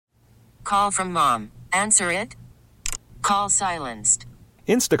Call from mom. Answer it. Call silenced.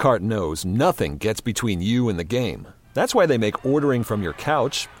 Instacart knows nothing gets between you and the game. That's why they make ordering from your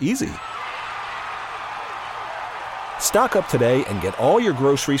couch easy. Stock up today and get all your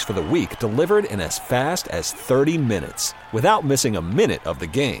groceries for the week delivered in as fast as 30 minutes without missing a minute of the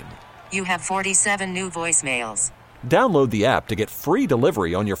game. You have 47 new voicemails. Download the app to get free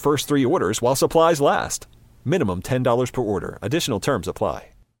delivery on your first 3 orders while supplies last. Minimum $10 per order. Additional terms apply.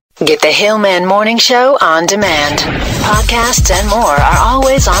 Get the Hillman Morning Show on demand. Podcasts and more are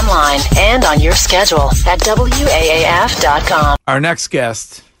always online and on your schedule at WAAF.com. Our next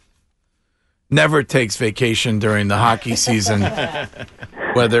guest never takes vacation during the hockey season,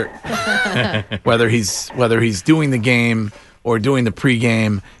 whether he's doing the game or doing the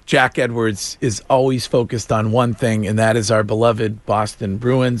pregame. Jack Edwards is always focused on one thing, and that is our beloved Boston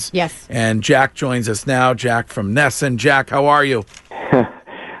Bruins. Yes. And Jack joins us now. Jack from Nesson. Jack, how are you?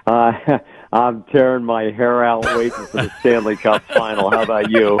 I'm tearing my hair out waiting for the Stanley Cup final. How about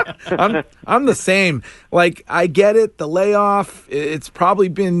you? I'm the same. Like, I get it, the layoff, it's probably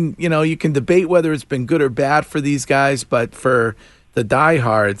been, you can debate whether it's been good or bad for these guys, but for the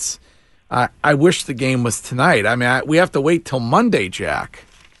diehards, I wish the game was tonight. I mean, we have to wait till Monday, Jack.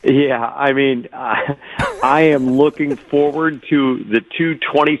 Yeah, I mean, I am looking forward to the 2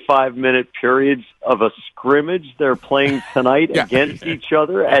 25-minute periods of a scrimmage they're playing tonight against each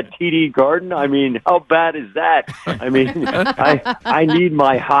other at TD Garden. I mean, how bad is that? I mean, I need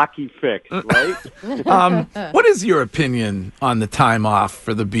my hockey fix, right? What is your opinion on the time off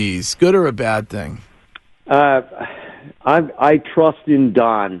for the Bees? Good or a bad thing? I trust in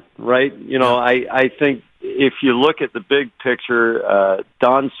Don, right? I think if you look at the big picture,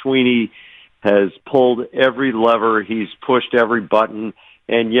 Don Sweeney has pulled every lever. He's pushed every button.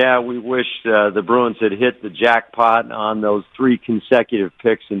 And, we wish the Bruins had hit the jackpot on those 3 consecutive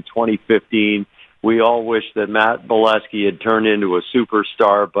picks in 2015. We all wish that Matt Bolesky had turned into a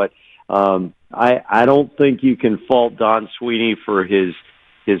superstar. But I don't think you can fault Don Sweeney for his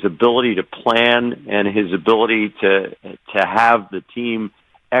ability to plan and his ability to have the team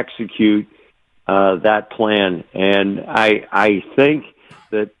execute that plan. And I think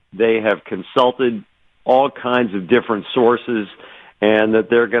that they have consulted all kinds of different sources and that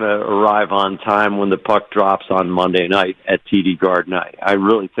they're going to arrive on time when the puck drops on Monday night at TD Garden. I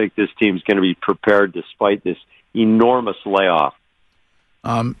really think this team's going to be prepared despite this enormous layoff.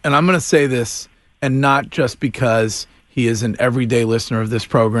 And I'm going to say this, and not just because he is an everyday listener of this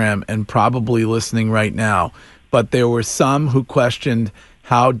program and probably listening right now, but there were some who questioned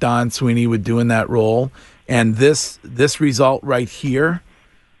how Don Sweeney would do in that role. And this result right here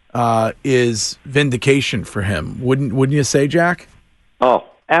is vindication for him. Wouldn't you say, Jack? Oh,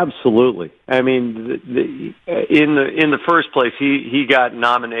 absolutely. I mean, in the first place, he got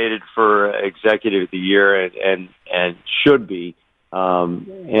nominated for Executive of the Year and should be.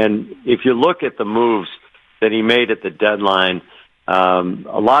 And if you look at the moves that he made at the deadline,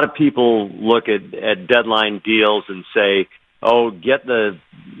 a lot of people look at deadline deals and say, oh, get the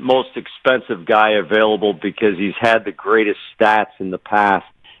most expensive guy available because he's had the greatest stats in the past.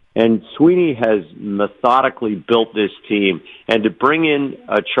 And Sweeney has methodically built this team. And to bring in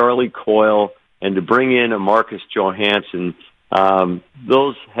a Charlie Coyle and to bring in a Marcus Johansson,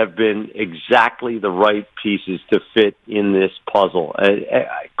 those have been exactly the right pieces to fit in this puzzle.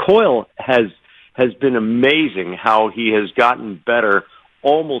 Coyle has been amazing how he has gotten better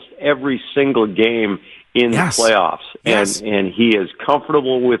almost every single game in the playoffs. Yes. And he is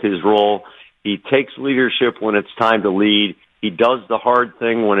comfortable with his role. He takes leadership when it's time to lead. He does the hard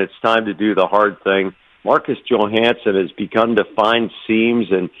thing when it's time to do the hard thing. Marcus Johansson has begun to find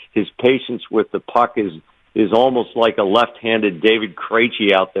seams, and his patience with the puck is almost like a left-handed David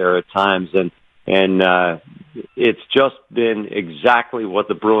Krejci out there at times. And it's just been exactly what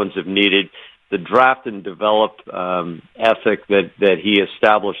the Bruins have needed. The draft and develop ethic that he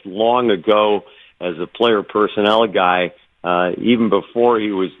established long ago as a player personnel guy, even before he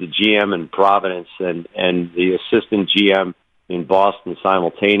was the GM in Providence and the assistant GM in Boston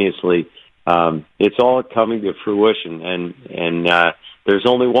simultaneously. It's all coming to fruition, and there's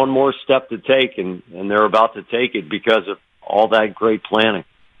only one more step to take, and they're about to take it because of all that great planning.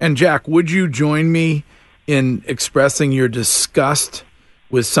 And Jack, would you join me in expressing your disgust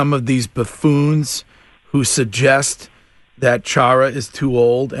with some of these buffoons who suggest that Chara is too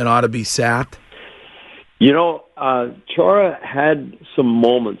old and ought to be sacked? Chara had some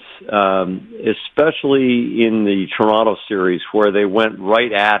moments, especially in the Toronto series, where they went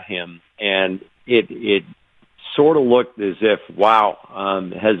right at him, and it sort of looked as if, wow,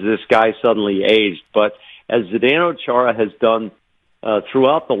 has this guy suddenly aged? But as Zdeno Chara has done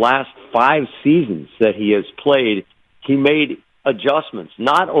throughout the last 5 seasons that he has played, he made adjustments,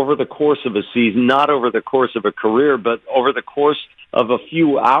 not over the course of a season, not over the course of a career, but over the course of a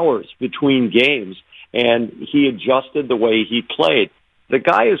few hours between games, and he adjusted the way he played. The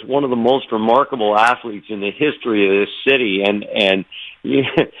guy is one of the most remarkable athletes in the history of this city, and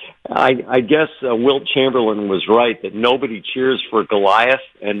I guess Wilt Chamberlain was right that nobody cheers for Goliath,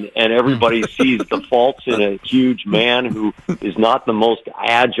 and everybody sees the faults in a huge man who is not the most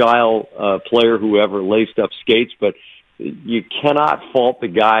agile player who ever laced up skates, but you cannot fault the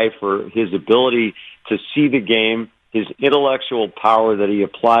guy for his ability to see the game, his intellectual power that he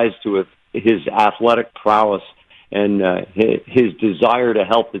applies to his athletic prowess, and his desire to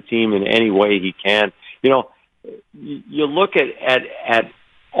help the team in any way he can. You know, you look at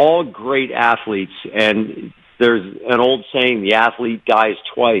all great athletes, and there's an old saying, the athlete dies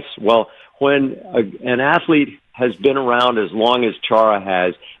twice. Well, when an athlete has been around as long as Chara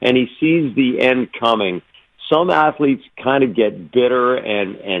has, and he sees the end coming, some athletes kind of get bitter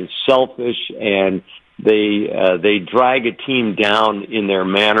and selfish, and they drag a team down in their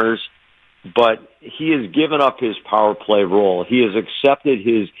manners. But he has given up his power play role. He has accepted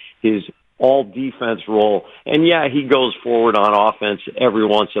his all defense role. And yeah, he goes forward on offense every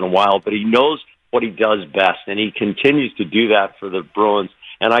once in a while, but he knows what he does best, and he continues to do that for the Bruins.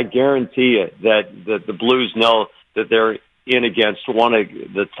 And I guarantee you that the Blues know that they're in against one of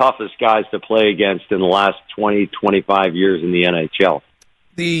the toughest guys to play against in the last 20, 25 years in the NHL.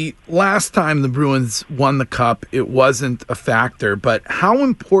 The last time the Bruins won the Cup, it wasn't a factor, but how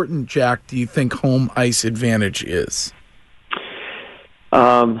important, Jack, do you think home ice advantage is?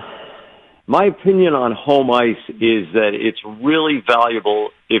 My opinion on home ice is that it's really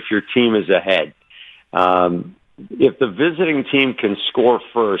valuable if your team is ahead. If the visiting team can score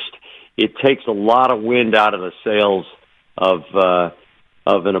first, it takes a lot of wind out of the sails of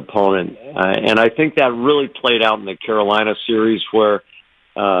an opponent. And I think that really played out in the Carolina series, where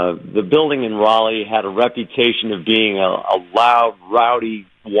the building in Raleigh had a reputation of being a loud, rowdy,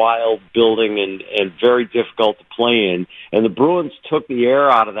 wild building and very difficult to play in. And the Bruins took the air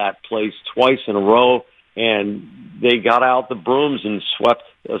out of that place twice in a row, and they got out the brooms and swept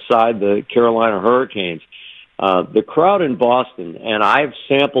aside the Carolina Hurricanes. The crowd in Boston, and I've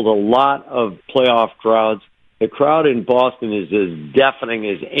sampled a lot of playoff crowds, the crowd in Boston is as deafening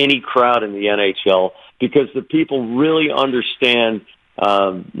as any crowd in the NHL, because the people really understand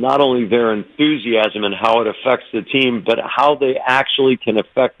not only their enthusiasm and how it affects the team, but how they actually can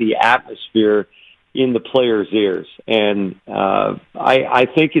affect the atmosphere in the players' ears. And I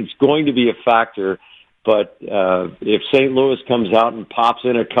think it's going to be a factor, but if St. Louis comes out and pops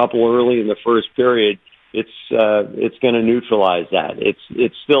in a couple early in the first period, it's going to neutralize that.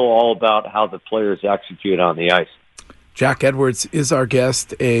 It's still all about how the players execute on the ice. Jack Edwards is our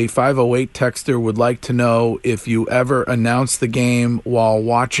guest. A 508 texter would like to know if you ever announce the game while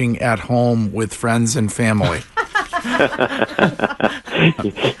watching at home with friends and family.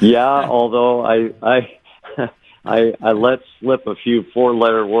 Yeah, although I let slip a few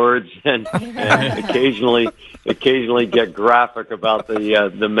 4-letter words and occasionally get graphic about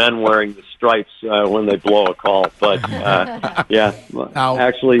the men wearing the stripes when they blow a call. But yeah,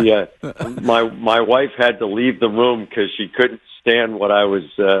 actually, my wife had to leave the room because she couldn't stand what I was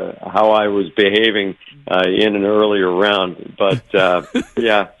how I was behaving in an earlier round. But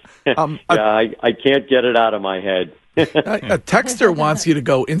yeah, I can't get it out of my head. A texter wants you to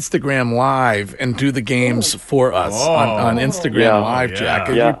go Instagram Live and do the games for us on Instagram Live, Jack.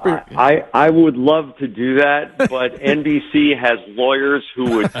 I would love to do that, but NBC has lawyers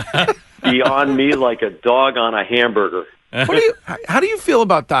who would be on me like a dog on a hamburger. How do you feel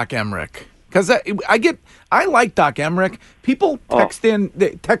about Doc Emmerich? Because I like Doc Emmerich. People text in,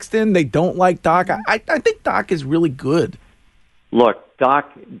 they don't like Doc. I think Doc is really good. Look,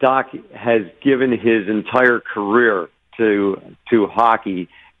 Doc has given his entire career to hockey,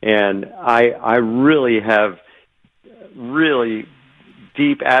 and I really have really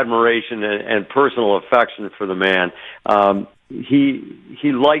deep admiration and personal affection for the man.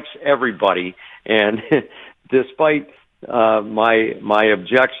 He likes everybody, and despite my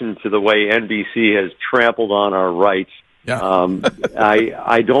objection to the way NBC has trampled on our rights,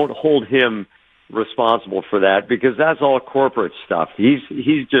 I don't hold him responsible for that, because that's all corporate stuff. He's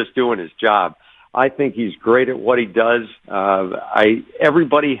just doing his job. I think he's great at what he does.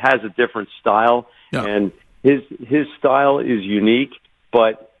 Everybody has a different style, and his style is unique,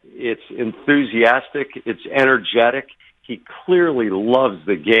 but it's enthusiastic, it's energetic. He clearly loves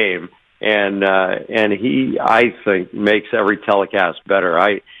the game, and he, I think, makes every telecast better.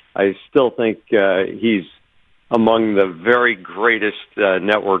 I still think he's among the very greatest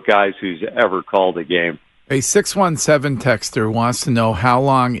network guys who's ever called a game. A 617 texter wants to know how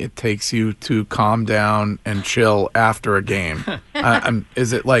long it takes you to calm down and chill after a game.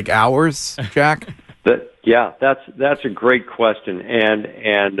 Is it like hours, Jack? That's a great question,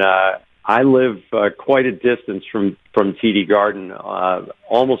 and I live quite a distance from TD Garden,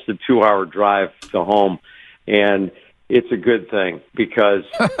 almost a 2-hour drive to home, and it's a good thing because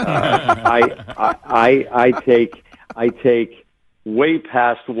I take way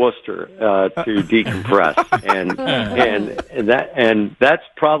past Worcester to decompress, and that's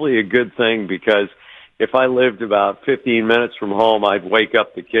probably a good thing because if I lived about 15 minutes from home, I'd wake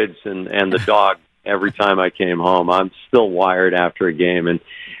up the kids and the dog every time I came home. I'm still wired after a game,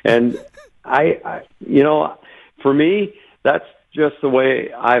 and I for me, that's just the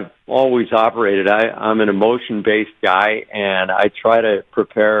way I've always operated. I'm an emotion-based guy, and I try to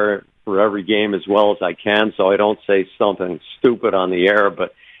prepare for every game as well as I can, so I don't say something stupid on the air,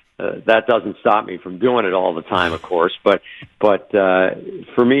 but that doesn't stop me from doing it all the time, of course. But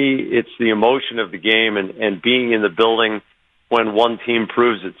for me, it's the emotion of the game and being in the building when one team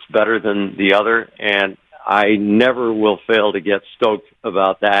proves it's better than the other, and I never will fail to get stoked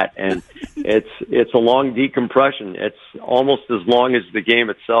about that. And it's a long decompression. It's almost as long as the game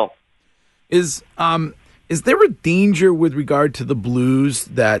itself. Is there a danger with regard to the Blues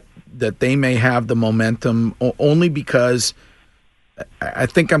that they may have the momentum only because I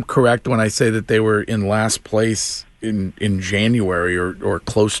think I'm correct when I say that they were in last place in January or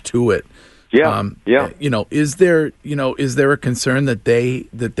close to it. Yeah. Is there a concern that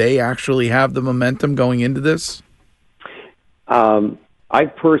they actually have the momentum going into this? I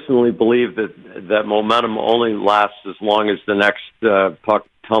personally believe that momentum only lasts as long as the next puck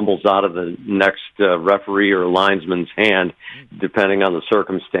tumbles out of the next referee or linesman's hand, depending on the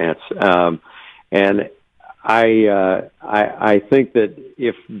circumstance. And I think that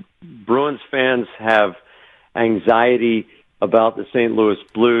if Bruins fans have anxiety about the St. Louis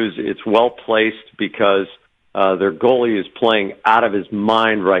Blues, it's well placed because their goalie is playing out of his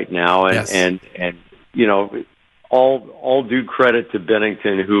mind right now, and all due credit to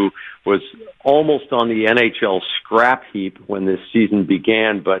Bennington, who was almost on the NHL scrap heap when this season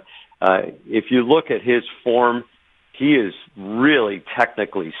began. But if you look at his form, he is really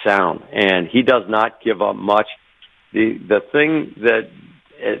technically sound, and he does not give up much. The thing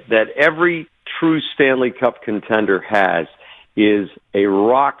that every true Stanley Cup contender has is a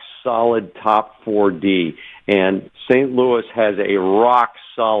rock-solid top 4D, and St. Louis has a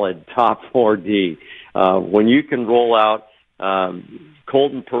rock-solid top 4D. When you can roll out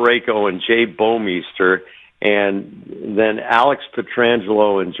Colton Parayko and Jay Bouwmeester and then Alex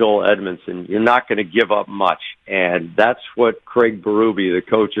Pietrangelo and Joel Edmondson, you're not going to give up much, and that's what Craig Berube, the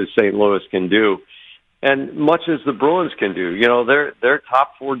coach of St. Louis, can do. And much as the Bruins can do. Their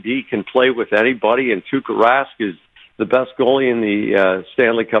top 4D can play with anybody, and Tuukka Rask is the best goalie in the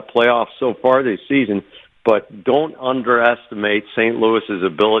Stanley Cup playoffs so far this season. But don't underestimate St. Louis's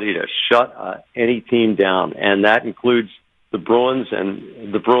ability to shut any team down, and that includes the Bruins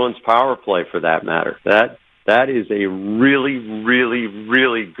and the Bruins power play, for that matter. That is a really, really,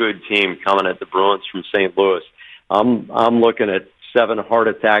 really good team coming at the Bruins from St. Louis. I'm looking at 7 heart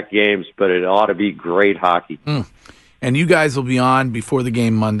attack games, but it ought to be great hockey. And you guys will be on before the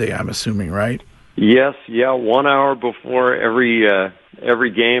game Monday, I'm assuming, right? Yes, 1 hour before every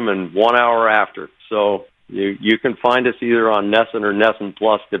game and 1 hour after. So you can find us either on NESN or NESN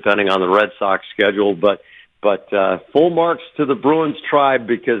Plus, depending on the Red Sox schedule. But full marks to the Bruins tribe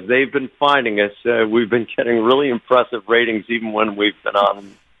because they've been finding us. We've been getting really impressive ratings even when we've been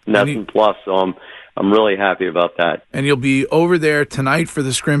on NESN Plus. So I'm really happy about that. And you'll be over there tonight for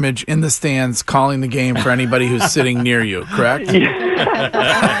the scrimmage in the stands, calling the game for anybody who's sitting near you. Correct?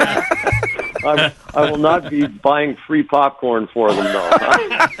 I will not be buying free popcorn for them,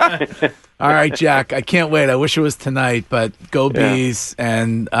 though. All right, Jack. I can't wait. I wish it was tonight, but go Bees! Yeah.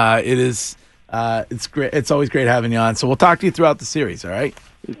 And it's great. It's always great having you on. So we'll talk to you throughout the series. All right.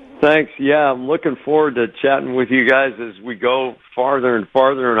 Thanks. Yeah, I'm looking forward to chatting with you guys as we go farther and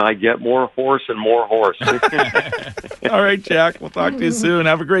farther, and I get more horse and more horse. All right, Jack. We'll talk to you soon.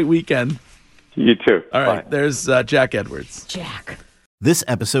 Have a great weekend. You too. All right. Bye. There's Jack Edwards. Jack. This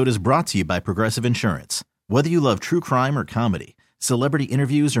episode is brought to you by Progressive Insurance. Whether you love true crime or comedy, celebrity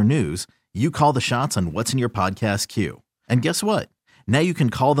interviews or news, you call the shots on what's in your podcast queue. And guess what? Now you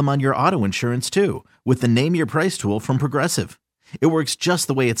can call them on your auto insurance too with the Name Your Price tool from Progressive. It works just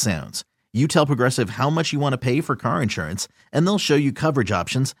the way it sounds. You tell Progressive how much you want to pay for car insurance, and they'll show you coverage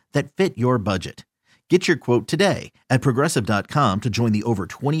options that fit your budget. Get your quote today at Progressive.com to join the over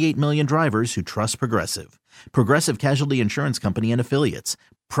 28 million drivers who trust Progressive. Progressive Casualty Insurance Company and Affiliates.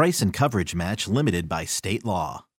 Price and coverage match limited by state law.